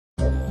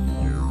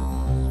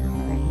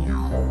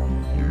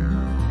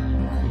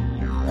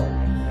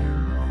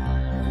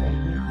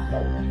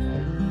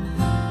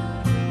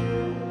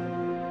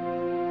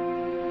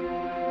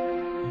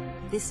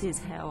this is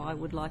how I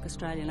would like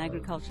Australian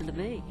agriculture to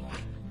be.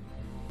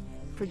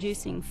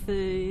 Producing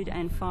food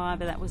and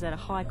fibre that was at a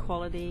high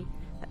quality,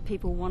 that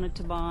people wanted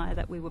to buy,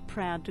 that we were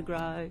proud to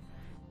grow.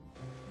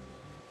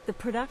 The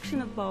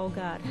production of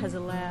Bollgard has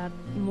allowed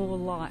more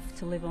life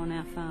to live on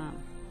our farm.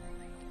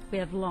 We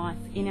have life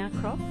in our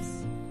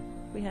crops,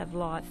 we have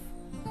life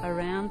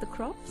around the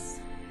crops,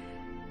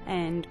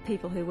 and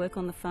people who work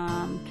on the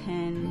farm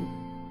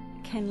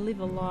can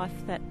live a life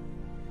that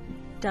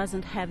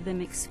doesn't have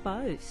them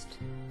exposed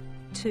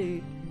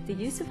to the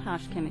use of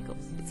harsh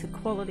chemicals. It's a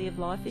quality of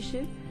life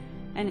issue,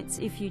 and it's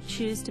if you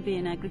choose to be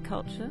in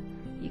agriculture,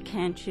 you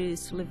can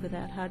choose to live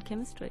without hard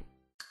chemistry.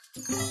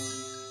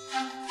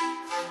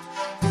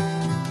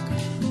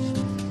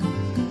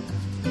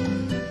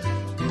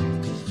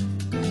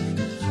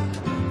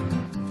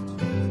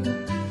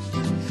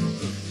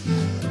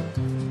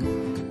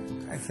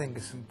 I think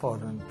it's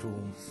important to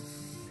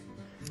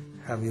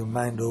have your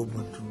mind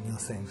open to new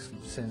things.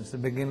 Since the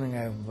beginning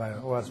I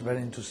was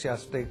very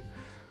enthusiastic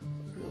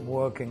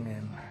working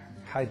in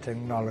high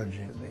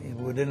technology. If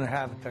we didn't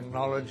have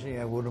technology,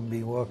 I wouldn't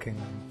be working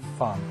on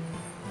farm.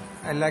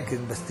 I like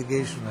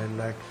investigation, I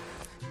like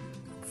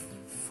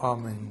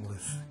farming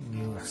with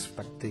new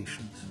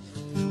expectations.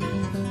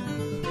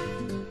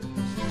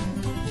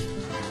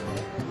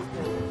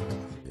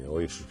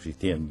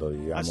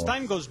 As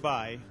time goes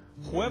by,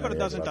 whoever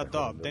doesn't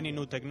adopt any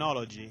new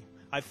technology,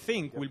 I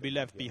think, will be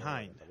left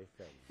behind.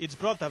 It's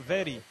brought a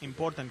very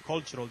important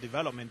cultural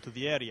development to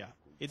the area.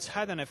 It's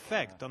had an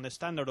effect on the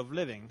standard of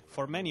living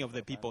for many of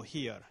the people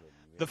here.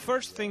 The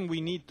first thing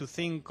we need to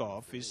think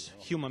of is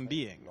human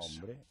beings.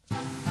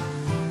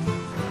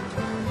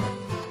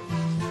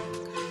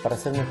 Para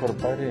ser mejor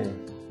padre,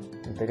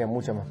 necesitaría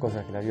muchas más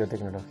cosas que la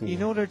biotecnología.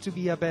 In order to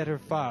be a better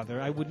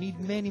father, I would need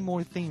many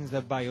more things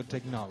than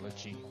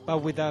biotechnology.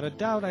 But without a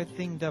doubt, I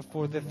think that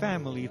for the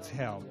family it's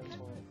helped.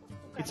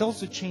 It's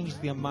also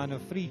changed the amount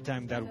of free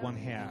time that one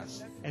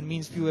has, and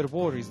means fewer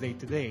worries day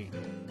to day.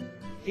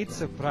 It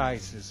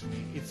surprises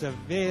me. It's a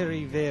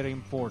very, very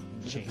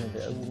important change.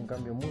 Hubo un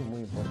cambio muy,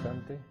 muy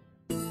importante.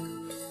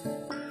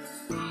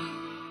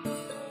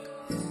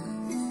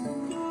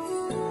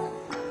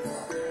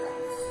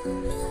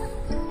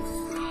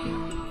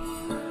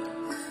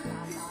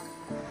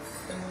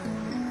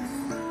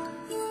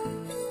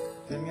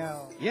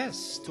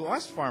 Yes, to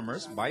us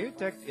farmers,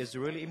 biotech is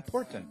really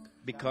important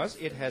because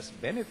it has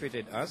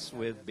benefited us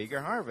with bigger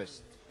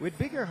harvest. With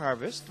bigger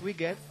harvest, we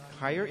get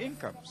higher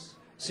incomes.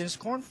 Since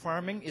corn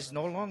farming is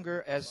no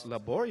longer as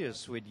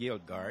laborious with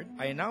YieldGuard,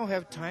 I now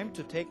have time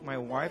to take my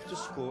wife to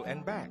school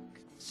and back.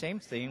 Same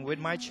thing with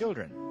my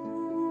children.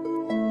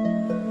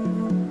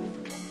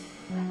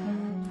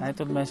 I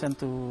told my son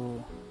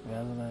to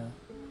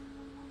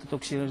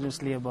talk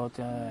seriously about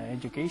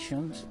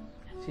education.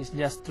 She's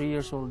just 3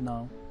 years old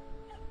now.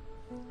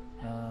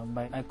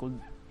 But I could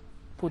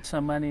put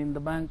some money in the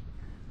bank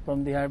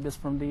from the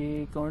harvest from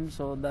the corn,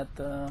 so that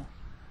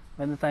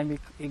when the time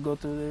he go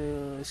to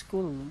the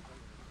school,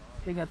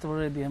 he got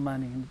already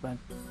money in the bank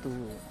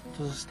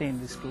to sustain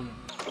the school.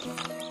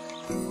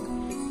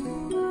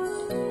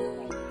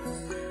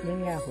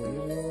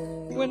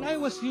 When I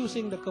was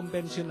using the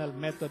conventional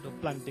method of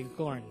planting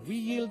corn, we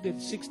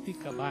yielded 60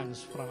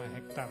 cabans from a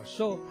hectare,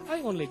 so I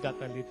only got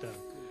a little.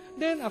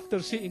 Then after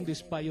seeing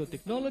this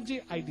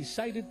biotechnology, I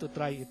decided to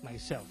try it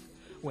myself.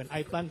 When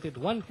I planted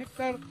 1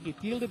 hectare, it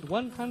yielded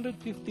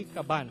 150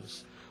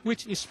 cabans,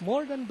 which is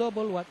more than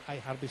double what I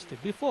harvested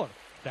before.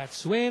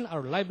 That's when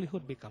our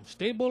livelihood becomes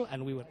stable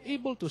and we were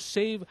able to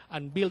save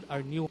and build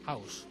our new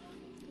house.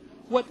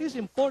 What is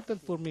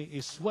important for me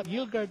is what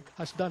YieldGuard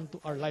has done to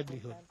our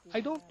livelihood.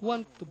 I don't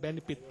want to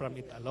benefit from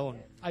it alone.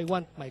 I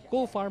want my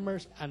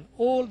co-farmers and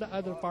all the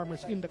other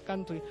farmers in the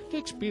country to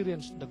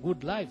experience the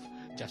good life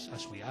just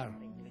as we are.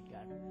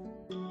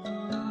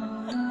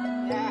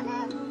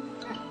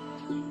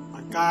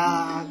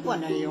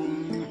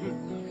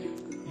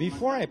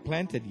 Before I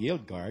planted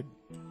YieldGuard,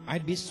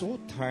 I'd be so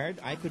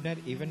tired I could not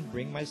even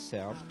bring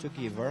myself to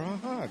give her a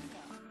hug.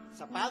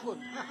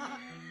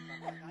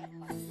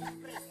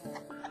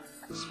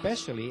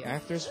 Especially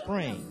after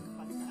spraying.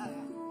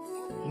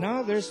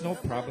 Now there's no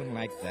problem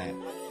like that.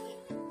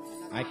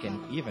 I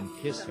can even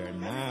kiss her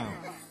now.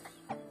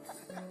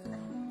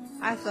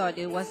 I thought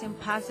it was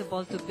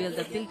impossible to build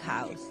a big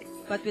house,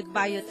 but with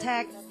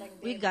biotech,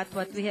 we got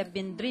what we have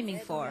been dreaming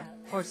for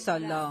so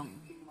long.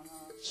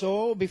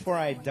 So before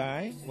I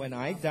die, when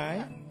I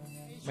die,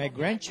 my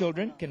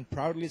grandchildren can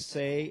proudly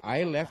say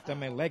I left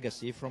them a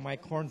legacy from my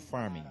corn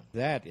farming.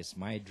 That is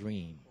my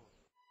dream.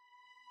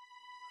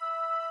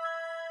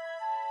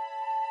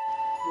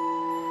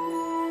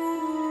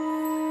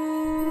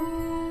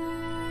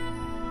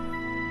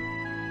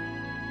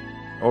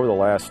 Over the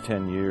last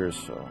 10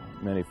 years,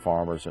 many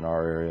farmers in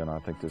our area, and I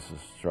think this is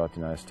throughout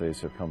the United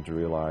States, have come to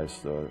realize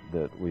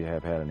that we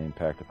have had an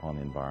impact upon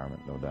the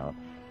environment, no doubt.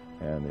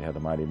 And they had the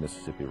mighty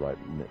Mississippi right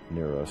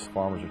near us.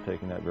 Farmers are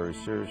taking that very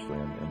seriously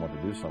and want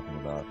to do something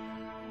about it.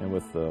 And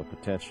with the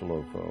potential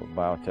of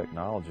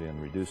biotechnology and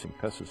reducing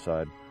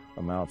pesticide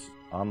amounts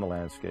on the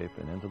landscape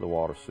and into the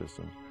water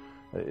systems,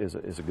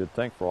 is a good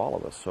thing for all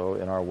of us. So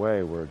in our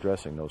way, we're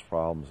addressing those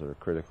problems that are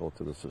critical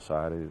to the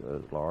society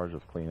at large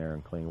of clean air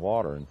and clean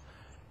water.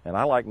 And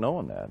I like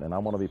knowing that, and I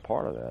want to be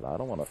part of that. I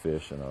don't want to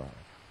fish in a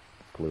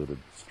polluted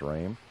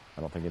stream.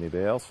 I don't think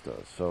anybody else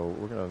does. So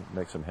we're going to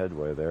make some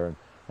headway there,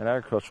 and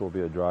agriculture will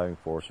be a driving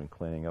force in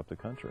cleaning up the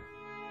country.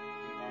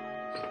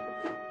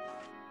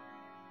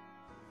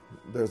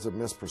 There's a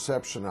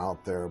misperception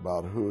out there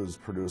about who's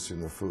producing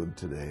the food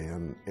today,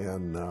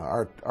 and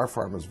our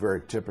farm is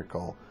very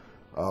typical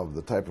of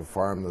the type of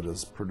farm that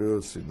is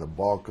producing the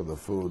bulk of the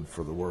food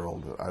for the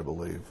world, I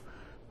believe.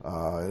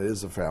 It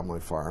is a family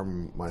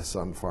farm. My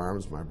son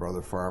farms, my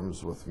brother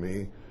farms with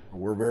me.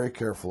 We're very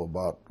careful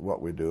about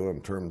what we do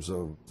in terms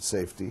of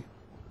safety,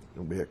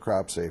 be it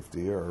crop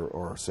safety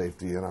or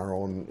safety in our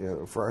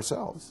own, for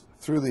ourselves.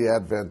 Through the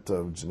advent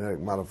of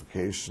genetic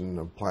modification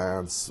of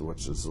plants,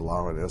 which is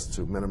allowing us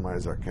to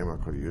minimize our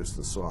chemical use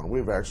and so on,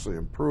 we've actually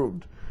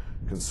improved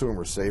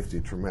consumer safety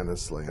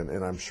tremendously.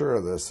 And I'm sure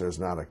of this, there's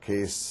not a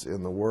case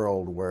in the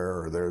world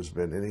where there's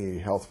been any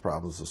health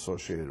problems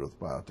associated with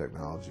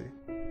biotechnology.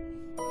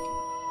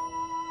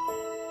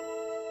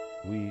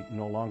 We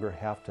no longer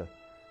have to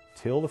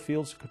till the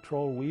fields to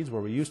control weeds,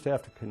 where we used to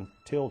have to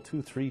till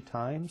 2-3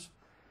 times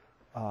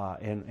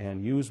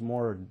and use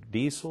more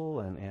diesel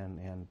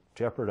and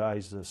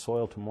jeopardize the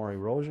soil to more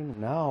erosion.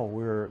 Now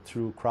we're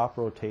through crop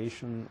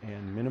rotation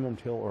and minimum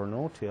till or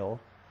no till.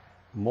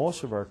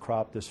 Most of our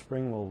crop this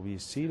spring will be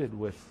seeded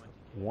with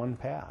one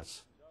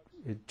pass.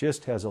 It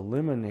just has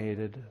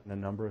eliminated the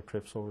number of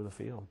trips over the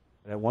field.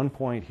 At one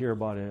point here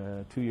about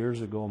 2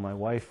 years ago, my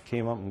wife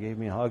came up and gave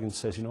me a hug and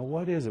says, you know,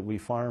 what is it? We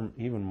farm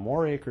even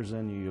more acres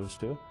than you used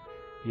to,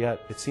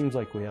 yet it seems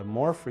like we have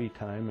more free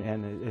time,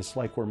 and it's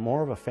like we're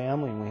more of a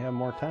family and we have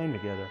more time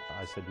together.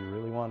 I said, you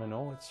really want to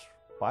know? It's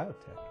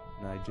biotech.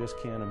 And I just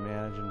can't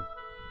imagine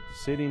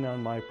sitting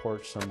on my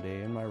porch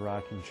someday in my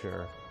rocking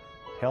chair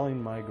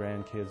telling my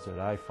grandkids that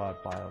I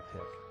fought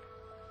biotech.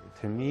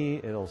 To me,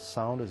 it'll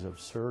sound as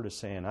absurd as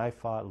saying I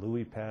fought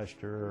Louis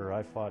Pasteur or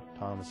I fought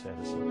Thomas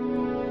Edison.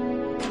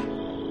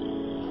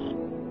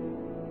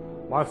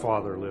 My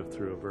father lived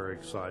through a very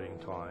exciting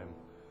time,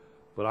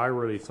 but I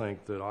really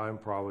think that I'm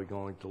probably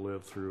going to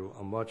live through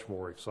a much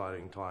more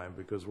exciting time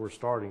because we're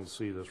starting to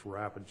see this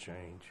rapid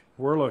change.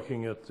 We're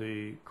looking at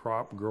the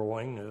crop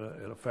growing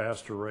at a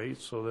faster rate,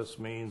 so this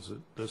means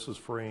that this is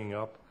freeing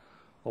up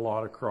a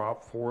lot of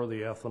crop for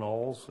the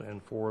ethanols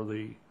and for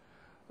the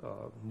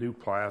new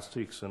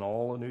plastics and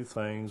all the new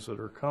things that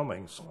are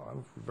coming. So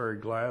I'm very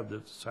glad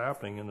that it's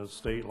happening in a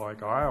state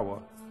like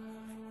Iowa.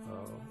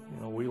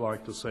 You know, we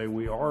like to say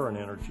we are an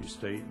energy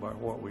state by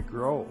what we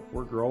grow.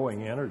 We're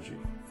growing energy.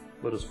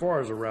 But as far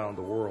as around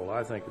the world,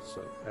 I think it's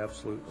an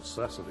absolute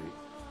necessity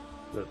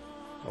that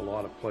a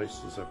lot of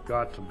places have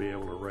got to be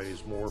able to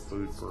raise more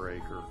food per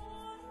acre.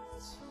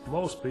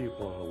 Most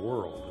people in the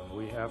world, and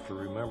we have to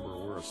remember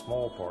we're a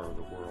small part of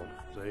the world,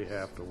 they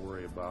have to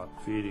worry about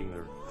feeding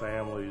their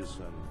families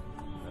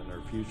and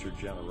their future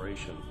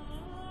generation.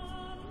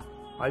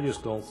 I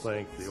just don't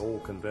think the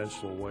old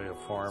conventional way of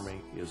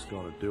farming is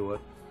going to do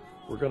it.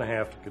 We're going to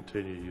have to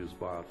continue to use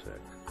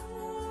biotech.